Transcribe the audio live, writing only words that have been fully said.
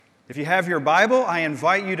If you have your Bible, I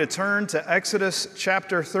invite you to turn to Exodus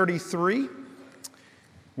chapter 33.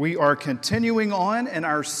 We are continuing on in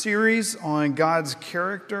our series on God's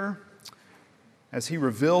character as He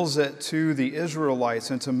reveals it to the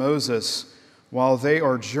Israelites and to Moses while they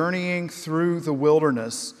are journeying through the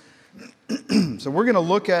wilderness. So we're going to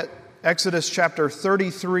look at Exodus chapter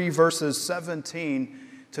 33, verses 17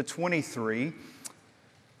 to 23.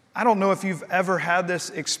 I don't know if you've ever had this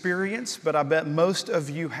experience, but I bet most of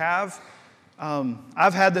you have.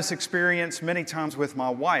 I've had this experience many times with my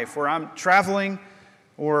wife, where I'm traveling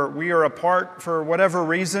or we are apart for whatever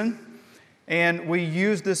reason, and we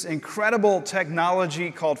use this incredible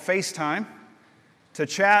technology called FaceTime to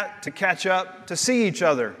chat, to catch up, to see each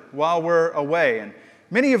other while we're away. And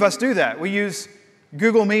many of us do that. We use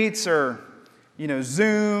Google Meets or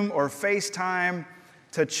Zoom or FaceTime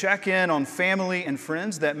to check in on family and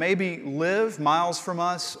friends that maybe live miles from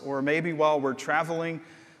us or maybe while we're traveling,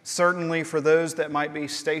 certainly for those that might be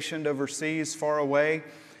stationed overseas far away.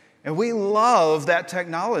 And we love that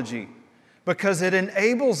technology because it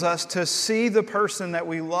enables us to see the person that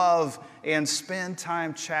we love and spend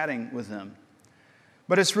time chatting with them.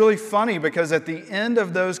 But it's really funny because at the end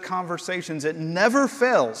of those conversations, it never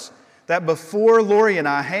fails that before Lori and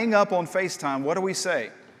I hang up on FaceTime, what do we say?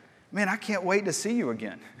 Man, I can't wait to see you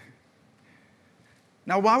again.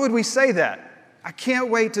 Now, why would we say that? I can't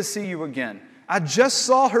wait to see you again. I just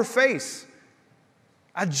saw her face.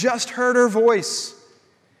 I just heard her voice.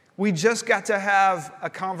 We just got to have a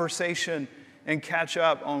conversation and catch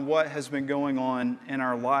up on what has been going on in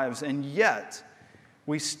our lives. And yet,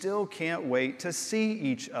 we still can't wait to see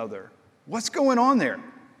each other. What's going on there?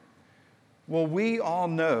 Well, we all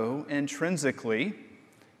know intrinsically,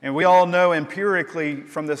 and we all know empirically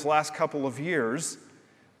from this last couple of years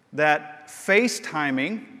that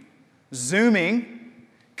FaceTiming, Zooming,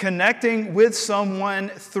 connecting with someone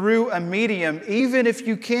through a medium, even if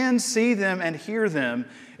you can see them and hear them,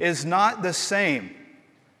 is not the same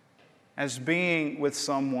as being with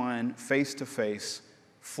someone face-to-face,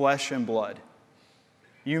 flesh and blood.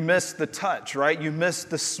 You miss the touch, right? You miss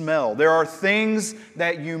the smell. There are things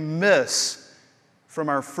that you miss from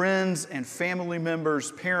our friends and family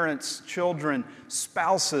members, parents, children,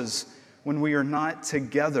 spouses, when we are not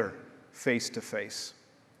together face to face.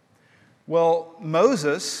 Well,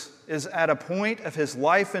 Moses is at a point of his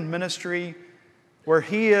life and ministry where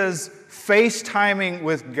he is FaceTiming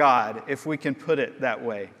with God, if we can put it that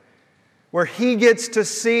way, where he gets to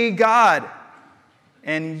see God,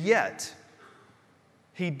 and yet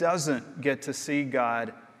he doesn't get to see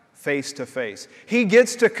God face to face. He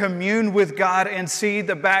gets to commune with God and see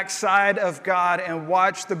the backside of God and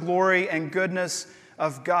watch the glory and goodness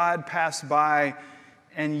of God pass by.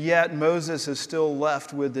 And yet Moses is still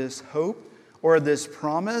left with this hope or this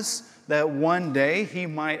promise that one day he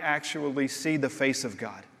might actually see the face of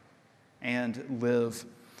God and live.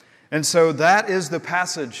 And so that is the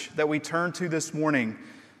passage that we turn to this morning.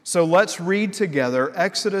 So let's read together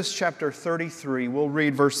Exodus chapter 33. We'll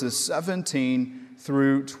read verses 17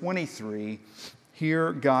 through 23.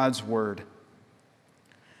 Hear God's word.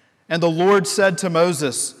 And the Lord said to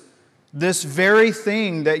Moses, "This very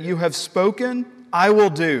thing that you have spoken, I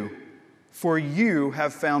will do, for you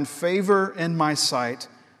have found favor in my sight,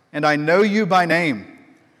 and I know you by name."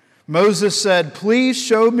 Moses said, "Please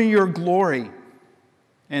show me your glory."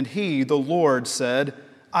 And he, the Lord, said,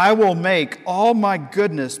 "I will make all my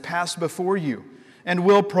goodness pass before you, and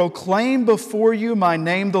will proclaim before you my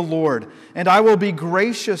name, the Lord. And I will be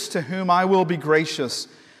gracious to whom I will be gracious,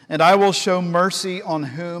 and I will show mercy on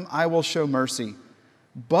whom I will show mercy.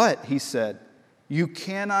 But," he said, "you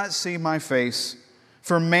cannot see my face,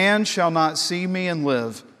 for man shall not see me and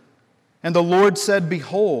live." And the Lord said,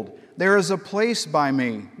 "Behold, there is a place by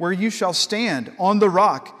me where you shall stand on the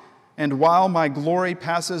rock, and while my glory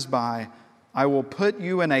passes by, I will put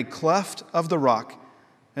you in a cleft of the rock,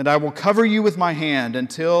 and I will cover you with my hand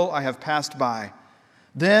until I have passed by.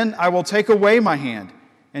 Then I will take away my hand,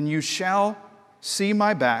 and you shall see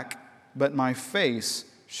my back, but my face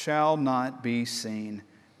shall not be seen."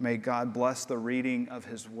 May God bless the reading of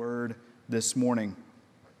His word this morning.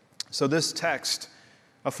 So this text,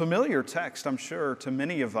 a familiar text, I'm sure, to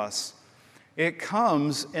many of us, it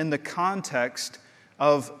comes in the context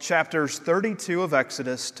of chapters 32 of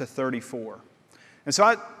Exodus to 34. And so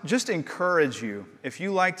I just encourage you, if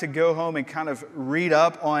you like to go home and kind of read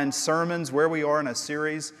up on sermons where we are in a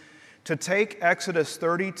series, to take Exodus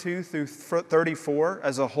 32 through 34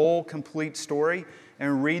 as a whole complete story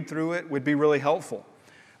and read through it would be really helpful.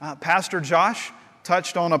 Pastor Josh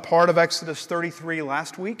touched on a part of Exodus 33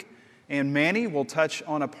 last week, and Manny will touch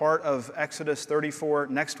on a part of Exodus 34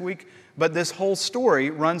 next week, but this whole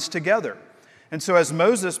story runs together. And so as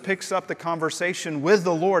Moses picks up the conversation with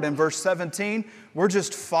the Lord in verse 17, we're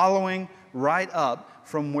just following right up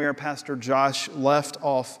from where Pastor Josh left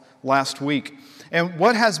off last week. And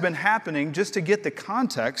what has been happening, just to get the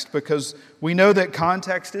context, because we know that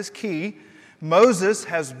context is key, Moses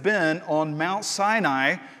has been on Mount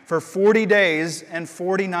Sinai for 40 days and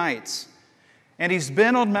 40 nights. And he's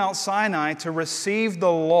been on Mount Sinai to receive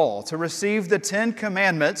the law, to receive the 10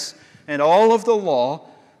 Commandments and all of the law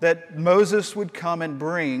that Moses would come and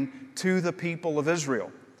bring to the people of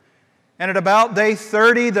Israel. And at about day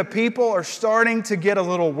 30, the people are starting to get a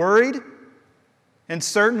little worried. And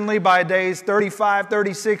certainly by days 35,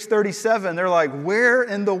 36, 37, they're like, where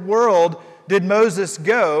in the world did Moses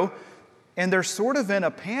go? And they're sort of in a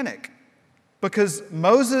panic because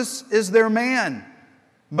Moses is their man.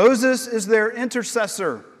 Moses is their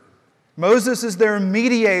intercessor. Moses is their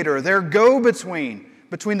mediator, their go-between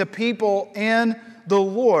between the people and the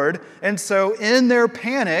Lord. And so in their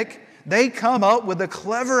panic, they come up with a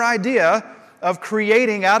clever idea of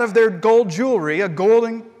creating out of their gold jewelry a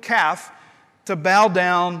golden calf to bow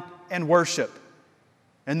down and worship.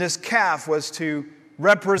 And this calf was to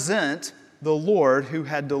represent the Lord who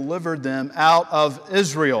had delivered them out of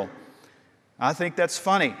Israel. I think that's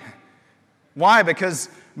funny. Why? Because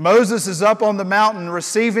Moses is up on the mountain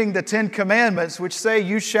receiving the 10 Commandments, which say,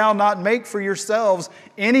 you shall not make for yourselves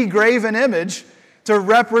any graven image to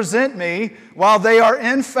represent me, while they are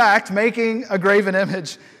in fact making a graven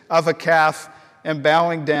image of a calf and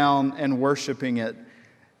bowing down and worshiping it.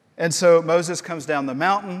 And so Moses comes down the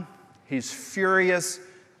mountain. He's furious.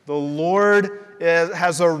 The Lord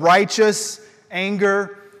has a righteous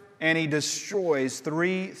anger, and he destroys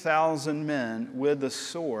 3,000 men with the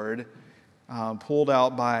sword pulled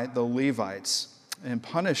out by the Levites in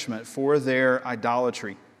punishment for their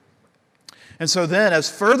idolatry. And so then, as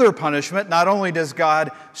further punishment, not only does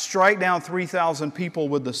God strike down 3,000 people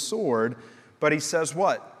with the sword, but he says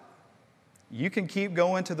what? You can keep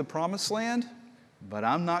going to the promised land, but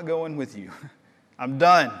I'm not going with you. I'm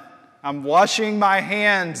done. I'm washing my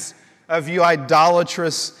hands of you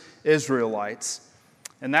idolatrous Israelites.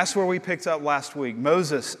 And that's where we picked up last week.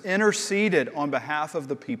 Moses interceded on behalf of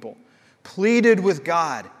the people, pleaded with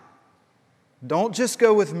God. Don't just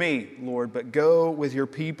go with me, Lord, but go with your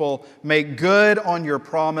people. Make good on your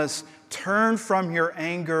promise. Turn from your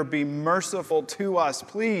anger. Be merciful to us,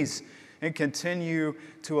 please, and continue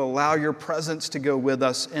to allow your presence to go with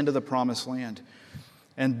us into the promised land.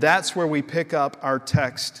 And that's where we pick up our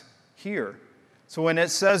text here. So when it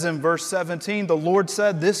says in verse 17, the Lord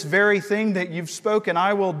said, this very thing that you've spoken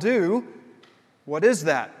I will do, what is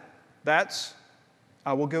that? That's,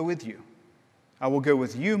 I will go with you. I will go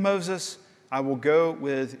with you, Moses. I will go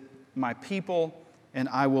with my people, and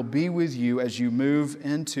I will be with you as you move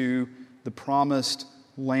into the promised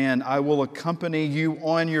land. I will accompany you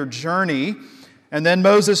on your journey. And then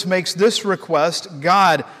Moses makes this request,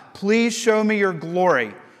 God, please show me your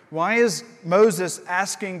glory. Why is Moses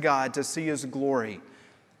asking God to see his glory?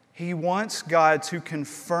 He wants God to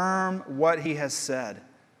confirm what he has said.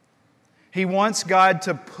 He wants God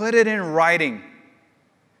to put it in writing.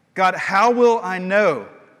 God, how will I know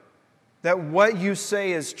that what you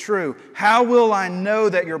say is true? How will I know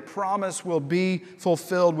that your promise will be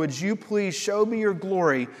fulfilled? Would you please show me your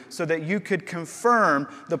glory so that you could confirm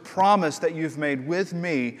the promise that you've made with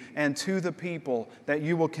me and to the people, that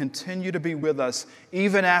you will continue to be with us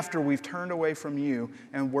even after we've turned away from you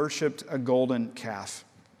and worshiped a golden calf.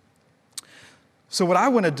 So what I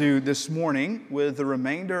want to do this morning with the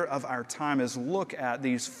remainder of our time is look at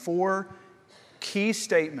these 4 key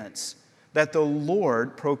statements that the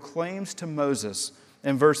Lord proclaims to Moses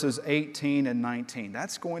in verses 18 and 19.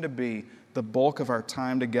 That's going to be the bulk of our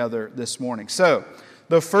time together this morning. So,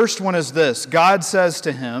 the first one is this. God says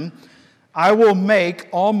to him, I will make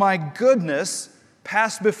all my goodness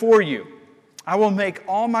pass before you. I will make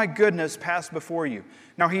all my goodness pass before you.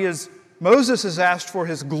 Now, Moses has asked for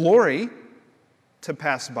his glory to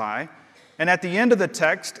pass by. And at the end of the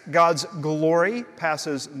text, God's glory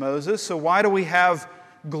passes Moses. So why do we have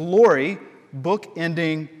glory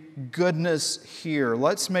bookending goodness here?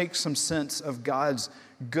 Let's make some sense of God's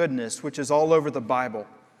goodness, which is all over the Bible.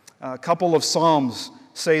 A couple of Psalms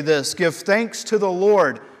say this, give thanks to the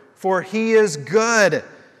Lord, for he is good.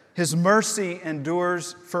 His mercy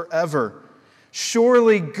endures forever.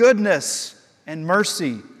 Surely goodness and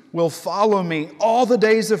mercy will follow me all the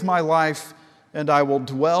days of my life, and I will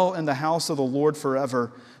dwell in the house of the Lord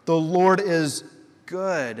forever. The Lord is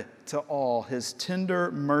good to all. His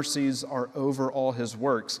tender mercies are over all his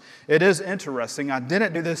works. It is interesting. I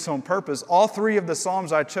didn't do this on purpose. All three of the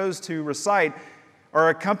Psalms I chose to recite are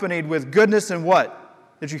accompanied with goodness and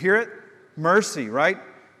what? Did you hear it? Mercy, right?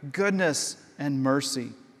 Goodness and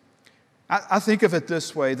mercy. I think of it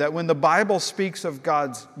this way, that when the Bible speaks of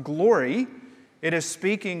God's glory, it is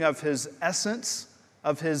speaking of His essence,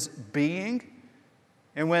 of His being.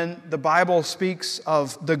 And when the Bible speaks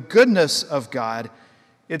of the goodness of God,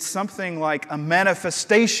 it's something like a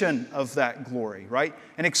manifestation of that glory, right?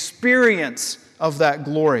 An experience of that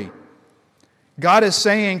glory. God is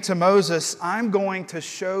saying to Moses, I'm going to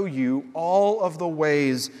show you all of the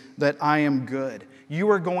ways that I am good. You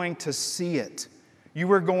are going to see it.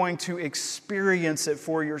 You are going to experience it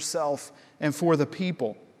for yourself and for the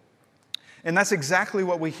people. And that's exactly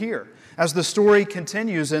what we hear. As the story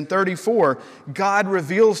continues in 34, God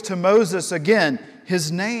reveals to Moses again His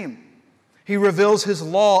name. He reveals His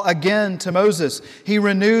law again to Moses. He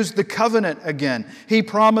renews the covenant again. He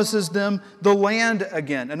promises them the land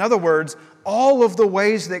again. In other words, all of the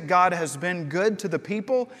ways that God has been good to the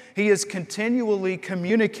people, He is continually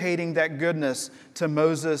communicating that goodness to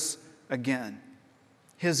Moses again.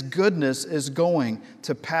 His goodness is going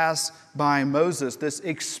to pass by Moses. This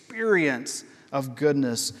experience of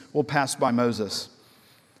goodness will pass by Moses.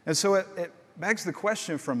 And so it begs the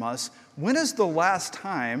question from us, when is the last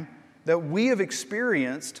time that we have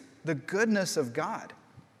experienced the goodness of God?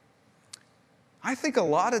 I think a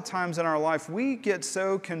lot of times in our life we get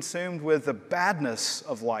so consumed with the badness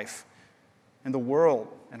of life and the world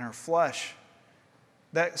and our flesh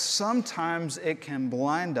that sometimes it can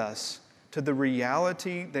blind us to the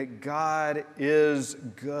reality that God is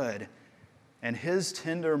good and His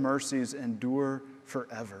tender mercies endure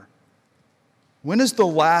forever. When is the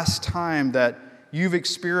last time that you've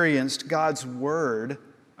experienced God's Word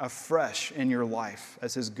afresh in your life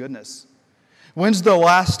as His goodness? When's the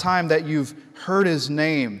last time that you've heard His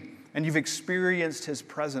name and you've experienced His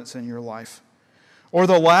presence in your life? Or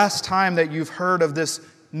the last time that you've heard of this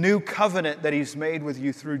new covenant that He's made with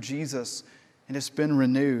you through Jesus and it's been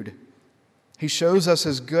renewed? He shows us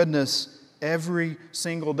His goodness every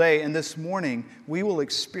single day. And this morning, we will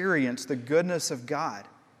experience the goodness of God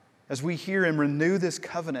as we hear Him renew this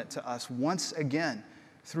covenant to us once again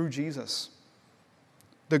through Jesus.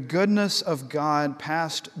 The goodness of God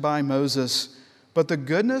passed by Moses, but the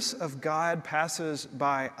goodness of God passes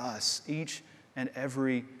by us each and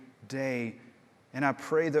every day. And I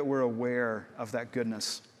pray that we're aware of that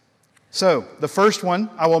goodness. So, the first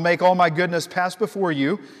one, I will make all my goodness pass before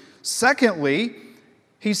you. Secondly,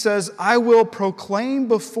 He says, I will proclaim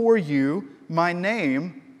before you my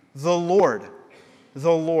name, the Lord.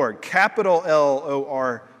 The Lord, capital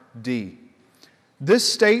L-O-R-D.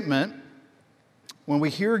 This statement, when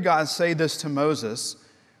we hear God say this to Moses,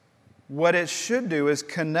 what it should do is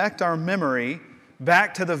connect our memory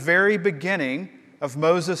back to the very beginning of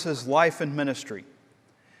Moses' life and ministry.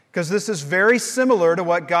 Because this is very similar to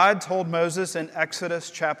what God told Moses in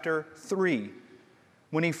Exodus chapter 3.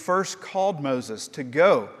 When He first called Moses to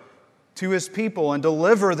go to his people and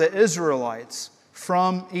deliver the Israelites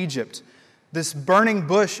from Egypt. This burning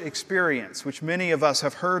bush experience, which many of us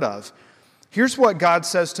have heard of. Here's what God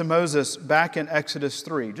says to Moses back in Exodus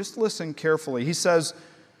 3. Just listen carefully. He says,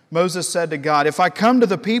 Moses said to God, if I come to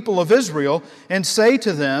the people of Israel and say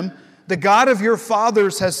to them, the God of your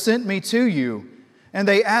fathers has sent me to you, and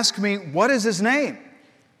they ask me, what is His name?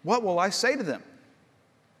 What will I say to them?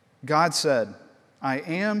 God said, I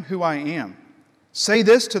am who I am. Say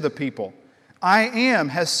this to the people, I am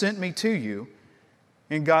has sent me to you.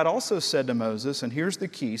 And God also said to Moses, and here's the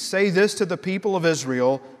key, say this to the people of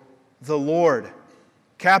Israel, the Lord,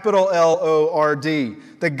 capital L-O-R-D,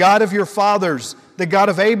 the God of your fathers, the God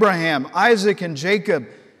of Abraham, Isaac, and Jacob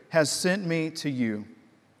has sent me to you.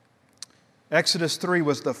 Exodus 3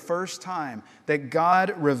 was the first time that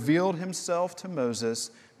God revealed Himself to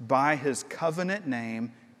Moses by His covenant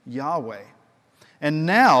name, Yahweh. And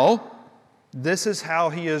now, this is how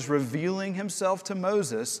He is revealing Himself to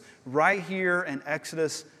Moses right here in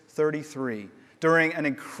Exodus 33, during an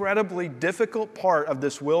incredibly difficult part of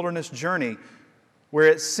this wilderness journey where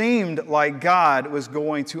it seemed like God was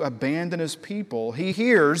going to abandon His people. He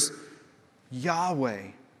hears, Yahweh,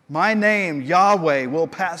 my name, Yahweh, will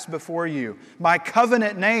pass before you. My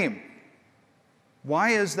covenant name.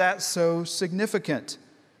 Why is that so significant?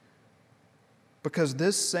 Because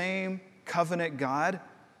this same covenant God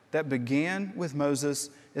that began with Moses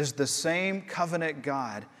is the same covenant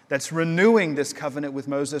God that's renewing this covenant with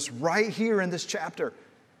Moses right here in this chapter.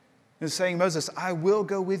 And saying, Moses, I will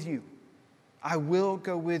go with you. I will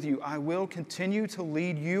go with you. I will continue to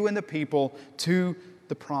lead you and the people to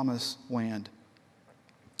the promised land.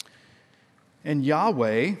 And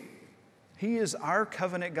Yahweh, He is our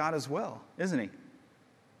covenant God as well, isn't He?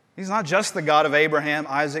 He's not just the God of Abraham,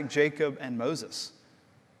 Isaac, Jacob, and Moses.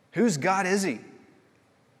 Whose God is He?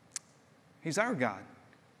 He's our God.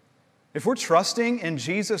 If we're trusting in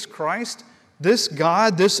Jesus Christ, this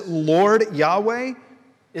God, this Lord Yahweh,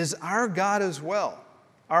 is our God as well,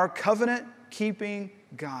 our covenant-keeping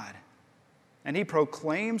God. And He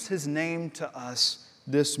proclaims His name to us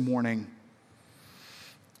this morning.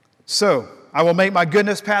 So, I will make my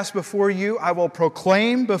goodness pass before you. I will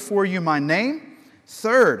proclaim before you my name.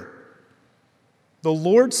 Third, the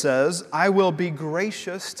Lord says, I will be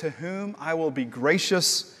gracious to whom I will be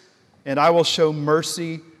gracious, and I will show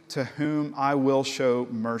mercy to whom I will show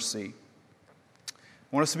mercy.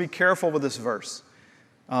 I want us to be careful with this verse.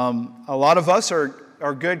 A lot of us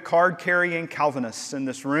are good card-carrying Calvinists in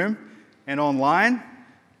this room and online.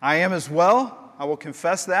 I am as well. I will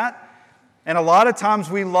confess that. And a lot of times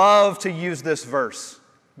we love to use this verse,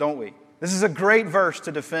 don't we? This is a great verse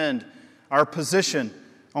to defend our position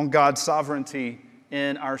on God's sovereignty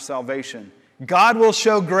in our salvation. God will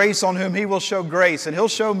show grace on whom He will show grace, and He'll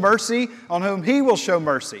show mercy on whom He will show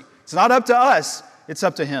mercy. It's not up to us, it's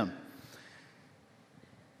up to Him.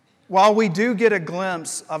 While we do get a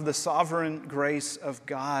glimpse of the sovereign grace of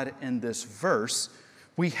God in this verse,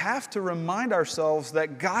 we have to remind ourselves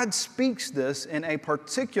that God speaks this in a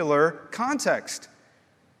particular context.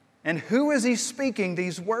 And who is He speaking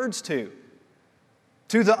these words to?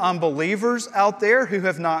 To the unbelievers out there who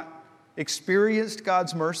have not experienced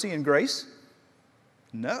God's mercy and grace?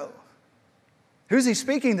 No. Who's He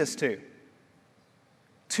speaking this to?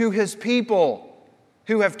 To His people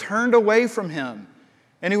who have turned away from Him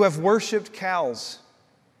and who have worshiped cows,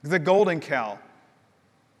 the golden cow.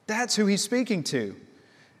 That's who He's speaking to.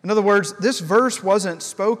 In other words, this verse wasn't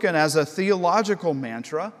spoken as a theological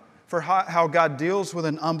mantra for how God deals with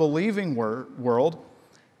an unbelieving world.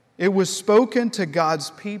 It was spoken to God's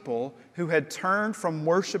people who had turned from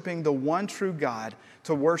worshiping the one true God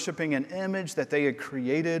to worshiping an image that they had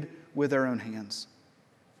created with their own hands.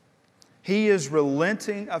 He is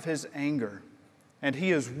relenting of His anger, and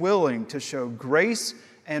He is willing to show grace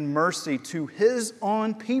and mercy to His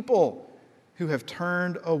own people who have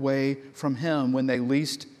turned away from Him when they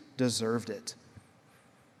least deserved it.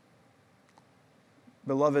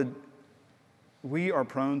 Beloved, we are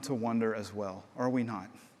prone to wonder as well, are we not?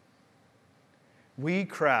 We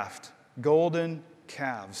craft golden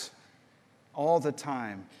calves all the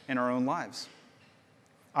time in our own lives.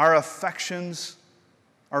 Our affections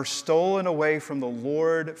are stolen away from the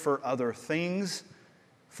Lord for other things,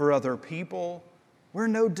 for other people. We're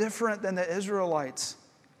no different than the Israelites.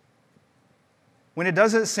 When it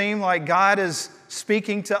doesn't seem like God is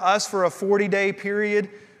speaking to us for a 40-day period,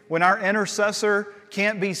 when our intercessor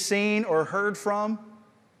can't be seen or heard from,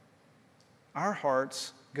 our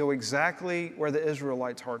hearts go exactly where the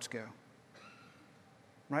Israelites' hearts go.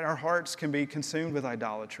 Right? Our hearts can be consumed with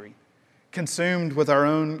idolatry, consumed with our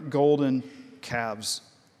own golden calves.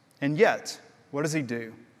 And yet, what does He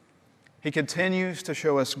do? He continues to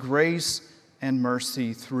show us grace and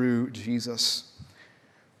mercy through Jesus.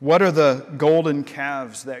 What are the golden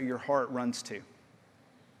calves that your heart runs to?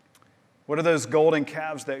 What are those golden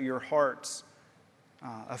calves that your heart's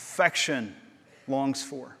affection longs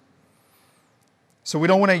for? So we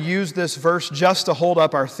don't want to use this verse just to hold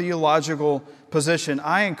up our theological position.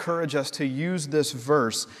 I encourage us to use this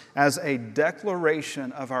verse as a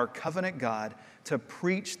declaration of our covenant God to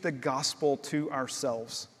preach the gospel to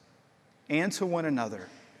ourselves and to one another,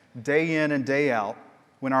 day in and day out,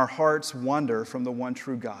 when our hearts wander from the one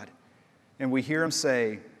true God. And we hear Him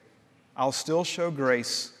say, I'll still show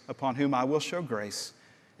grace upon whom I will show grace,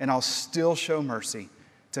 and I'll still show mercy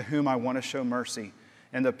to whom I want to show mercy.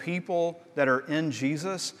 And the people that are in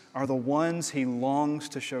Jesus are the ones He longs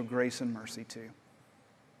to show grace and mercy to.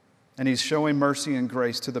 And He's showing mercy and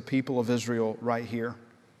grace to the people of Israel right here.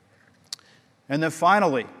 And then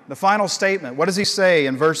finally, the final statement. What does He say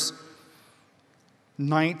in verse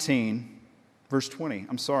 19? Verse 20,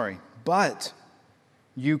 But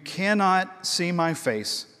you cannot see my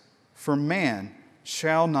face, for man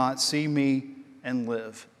shall not see me and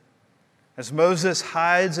live. As Moses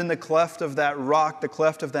hides in the cleft of that rock, the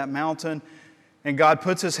cleft of that mountain, and God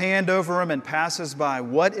puts His hand over him and passes by,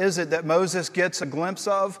 what is it that Moses gets a glimpse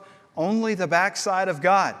of? Only the backside of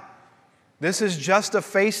God. This is just a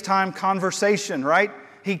FaceTime conversation, right?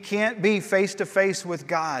 He can't be face to face with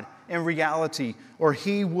God in reality, or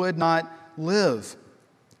he would not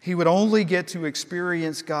He would only get to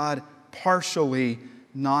experience God partially,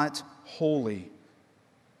 not holy.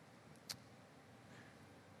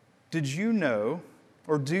 Did you know,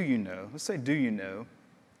 or do you know, let's say do you know,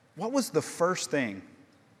 what was the first thing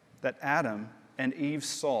that Adam and Eve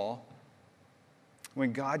saw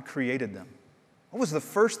when God created them? What was the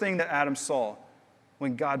first thing that Adam saw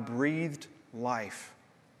when God breathed life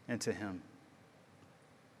into him?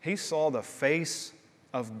 He saw the face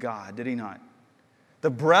of God, did he not? The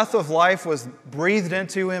breath of life was breathed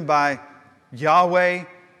into him by Yahweh,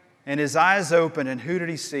 and his eyes opened, and who did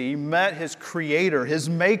he see? He met his Creator, his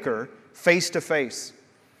Maker, face to face.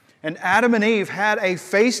 And Adam and Eve had a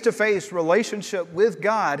face-to-face relationship with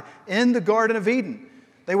God in the Garden of Eden.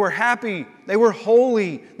 They were happy, they were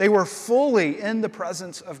holy, they were fully in the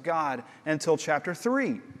presence of God until chapter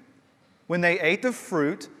 3, when they ate the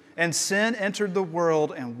fruit and sin entered the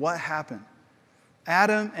world. And what happened?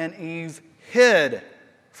 Adam and Eve hid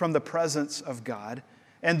from the presence of God,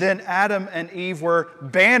 and then Adam and Eve were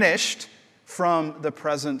banished from the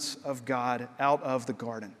presence of God out of the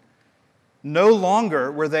garden. No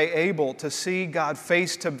longer were they able to see God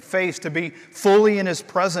face to face, to be fully in His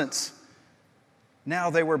presence.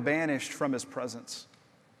 Now they were banished from His presence.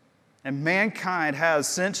 And mankind has,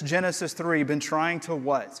 since Genesis 3, been trying to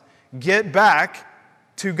what? Get back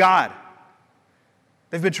to God.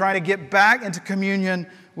 They've been trying to get back into communion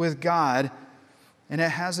with God, and it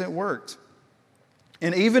hasn't worked.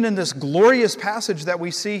 And even in this glorious passage that we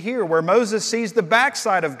see here, where Moses sees the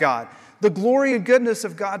backside of God, the glory and goodness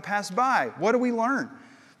of God pass by, what do we learn?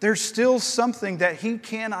 There's still something that he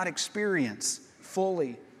cannot experience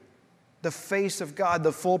fully. The face of God,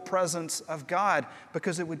 the full presence of God,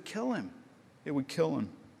 because it would kill him. It would kill him.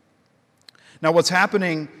 Now, what's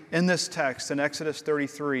happening in this text in Exodus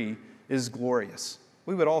 33 is glorious.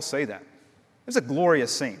 We would all say that. It's a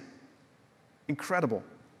glorious scene. Incredible.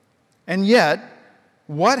 And yet,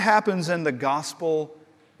 what happens in the gospel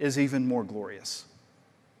is even more glorious.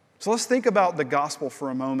 So let's think about the gospel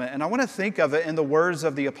for a moment, and I want to think of it in the words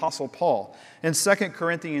of the Apostle Paul in 2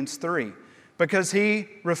 Corinthians 3, because he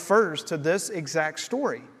refers to this exact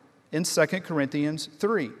story in 2 Corinthians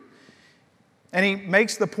 3. And he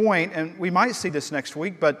makes the point, and we might see this next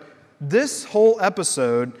week, but this whole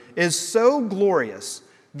episode is so glorious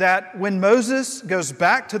that when Moses goes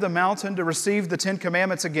back to the mountain to receive the 10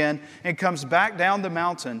 Commandments again and comes back down the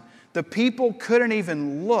mountain, the people couldn't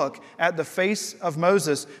even look at the face of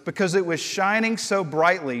Moses because it was shining so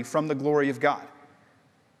brightly from the glory of God.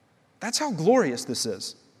 That's how glorious this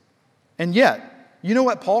is. And yet, you know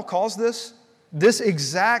what Paul calls this? This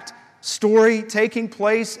exact story taking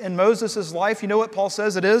place in Moses' life, you know what Paul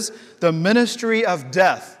says it is? The ministry of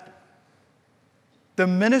death. The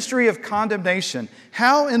ministry of condemnation.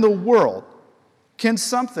 How in the world can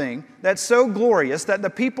something that's so glorious that the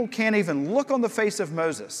people can't even look on the face of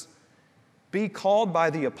Moses be called by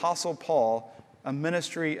the Apostle Paul a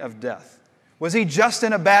ministry of death? Was he just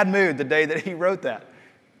in a bad mood the day that he wrote that?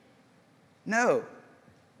 No.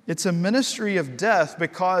 It's a ministry of death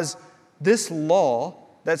because this law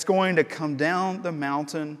that's going to come down the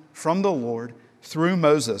mountain from the Lord through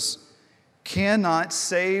Moses cannot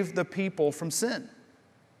save the people from sin.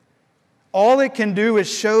 All it can do is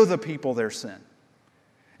show the people their sin.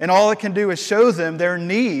 And all it can do is show them their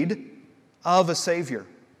need of a Savior.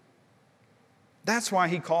 That's why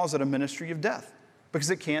he calls it a ministry of death, because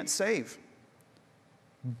it can't save.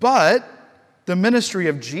 But the ministry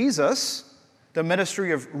of Jesus, the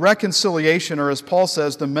ministry of reconciliation, or as Paul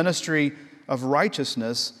says, the ministry of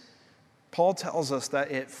righteousness, Paul tells us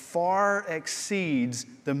that it far exceeds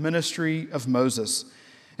the ministry of Moses.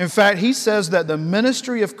 In fact, he says that the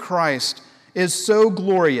ministry of Christ is so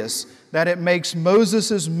glorious that it makes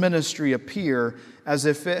Moses' ministry appear as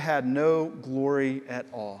if it had no glory at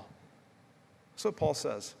all. That's what Paul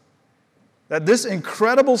says. That this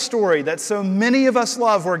incredible story that so many of us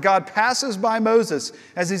love, where God passes by Moses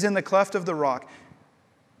as he's in the cleft of the rock,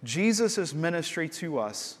 Jesus' ministry to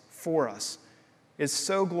us, for us, is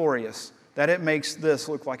so glorious that it makes this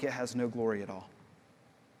look like it has no glory at all.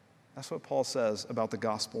 That's what Paul says about the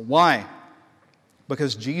gospel. Why?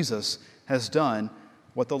 Because Jesus has done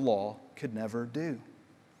what the law could never do.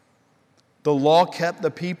 The law kept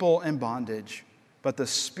the people in bondage, but the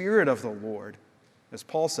Spirit of the Lord, as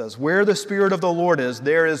Paul says, where the Spirit of the Lord is,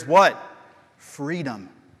 there is what? Freedom.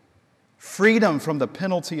 Freedom from the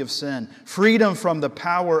penalty of sin. Freedom from the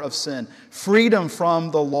power of sin. Freedom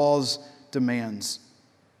from the law's demands.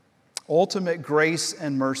 Ultimate grace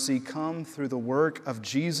and mercy come through the work of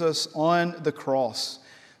Jesus on the cross,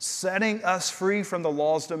 setting us free from the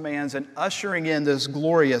law's demands and ushering in this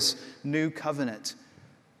glorious new covenant.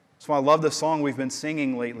 That's why I love the song we've been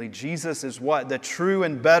singing lately. Jesus is what? The true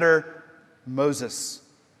and better Moses.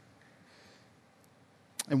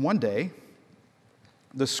 And one day,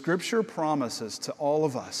 the Scripture promises to all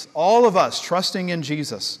of us trusting in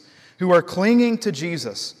Jesus, who are clinging to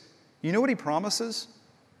Jesus, you know what He promises?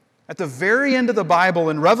 At the very end of the Bible,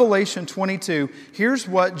 in Revelation 22, here's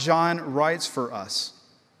what John writes for us.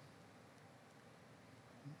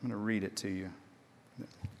 I'm going to read it to you.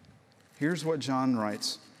 Here's what John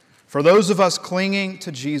writes. For those of us clinging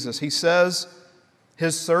to Jesus, he says,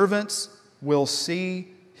 His servants will see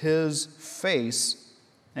His face,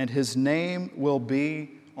 and His name will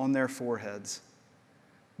be on their foreheads.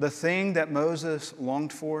 The thing that Moses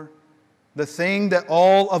longed for, the thing that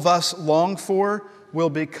all of us long for, will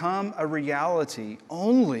become a reality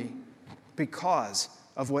only because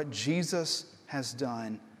of what Jesus has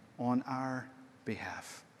done on our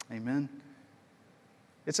behalf. Amen?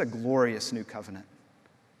 It's a glorious new covenant.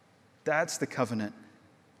 That's the covenant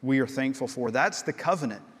we are thankful for. That's the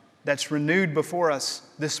covenant that's renewed before us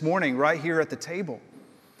this morning right here at the table.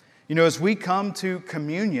 You know, as we come to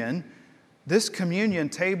communion, this communion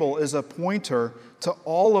table is a pointer to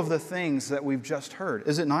all of the things that we've just heard,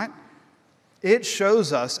 is it not? It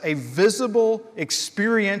shows us a visible,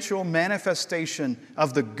 experiential manifestation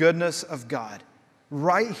of the goodness of God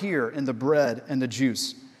right here in the bread and the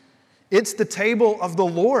juice. It's the table of the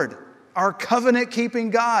Lord, our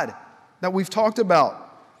covenant-keeping God that we've talked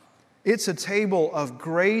about. It's a table of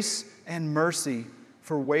grace and mercy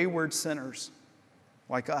for wayward sinners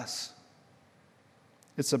like us.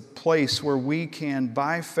 It's a place where we can,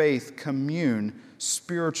 by faith, commune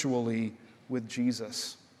spiritually with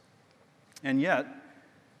Jesus. And yet,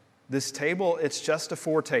 this table, it's just a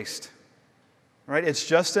foretaste, right? It's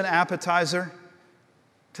just an appetizer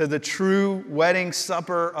to the true wedding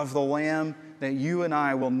supper of the Lamb that you and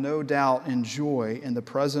I will no doubt enjoy in the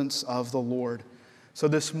presence of the Lord. So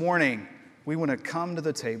this morning, we want to come to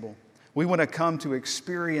the table. We want to come to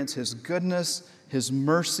experience His goodness, His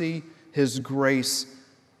mercy, His grace,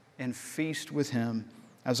 and feast with Him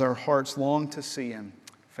as our hearts long to see Him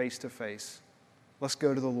face to face. Let's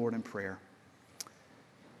go to the Lord in prayer.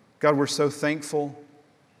 God, we're so thankful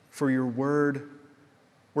for your word.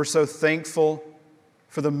 We're so thankful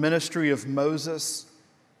for the ministry of Moses.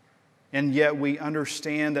 And yet we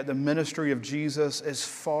understand that the ministry of Jesus is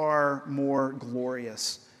far more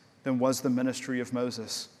glorious than was the ministry of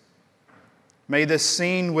Moses. May this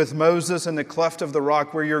scene with Moses in the cleft of the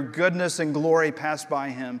rock where your goodness and glory passed by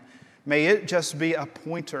him, may it just be a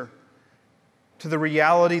pointer to the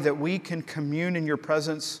reality that we can commune in your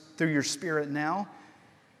presence through your Spirit now,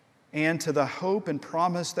 and to the hope and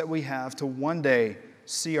promise that we have to one day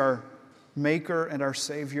see our Maker and our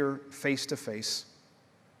Savior face to face.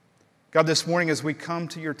 God, this morning as we come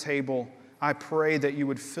to your table, I pray that you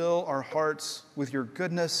would fill our hearts with your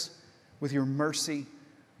goodness, with your mercy,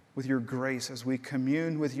 with your grace as we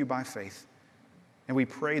commune with you by faith. And we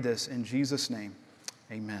pray this in Jesus' name.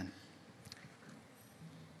 Amen.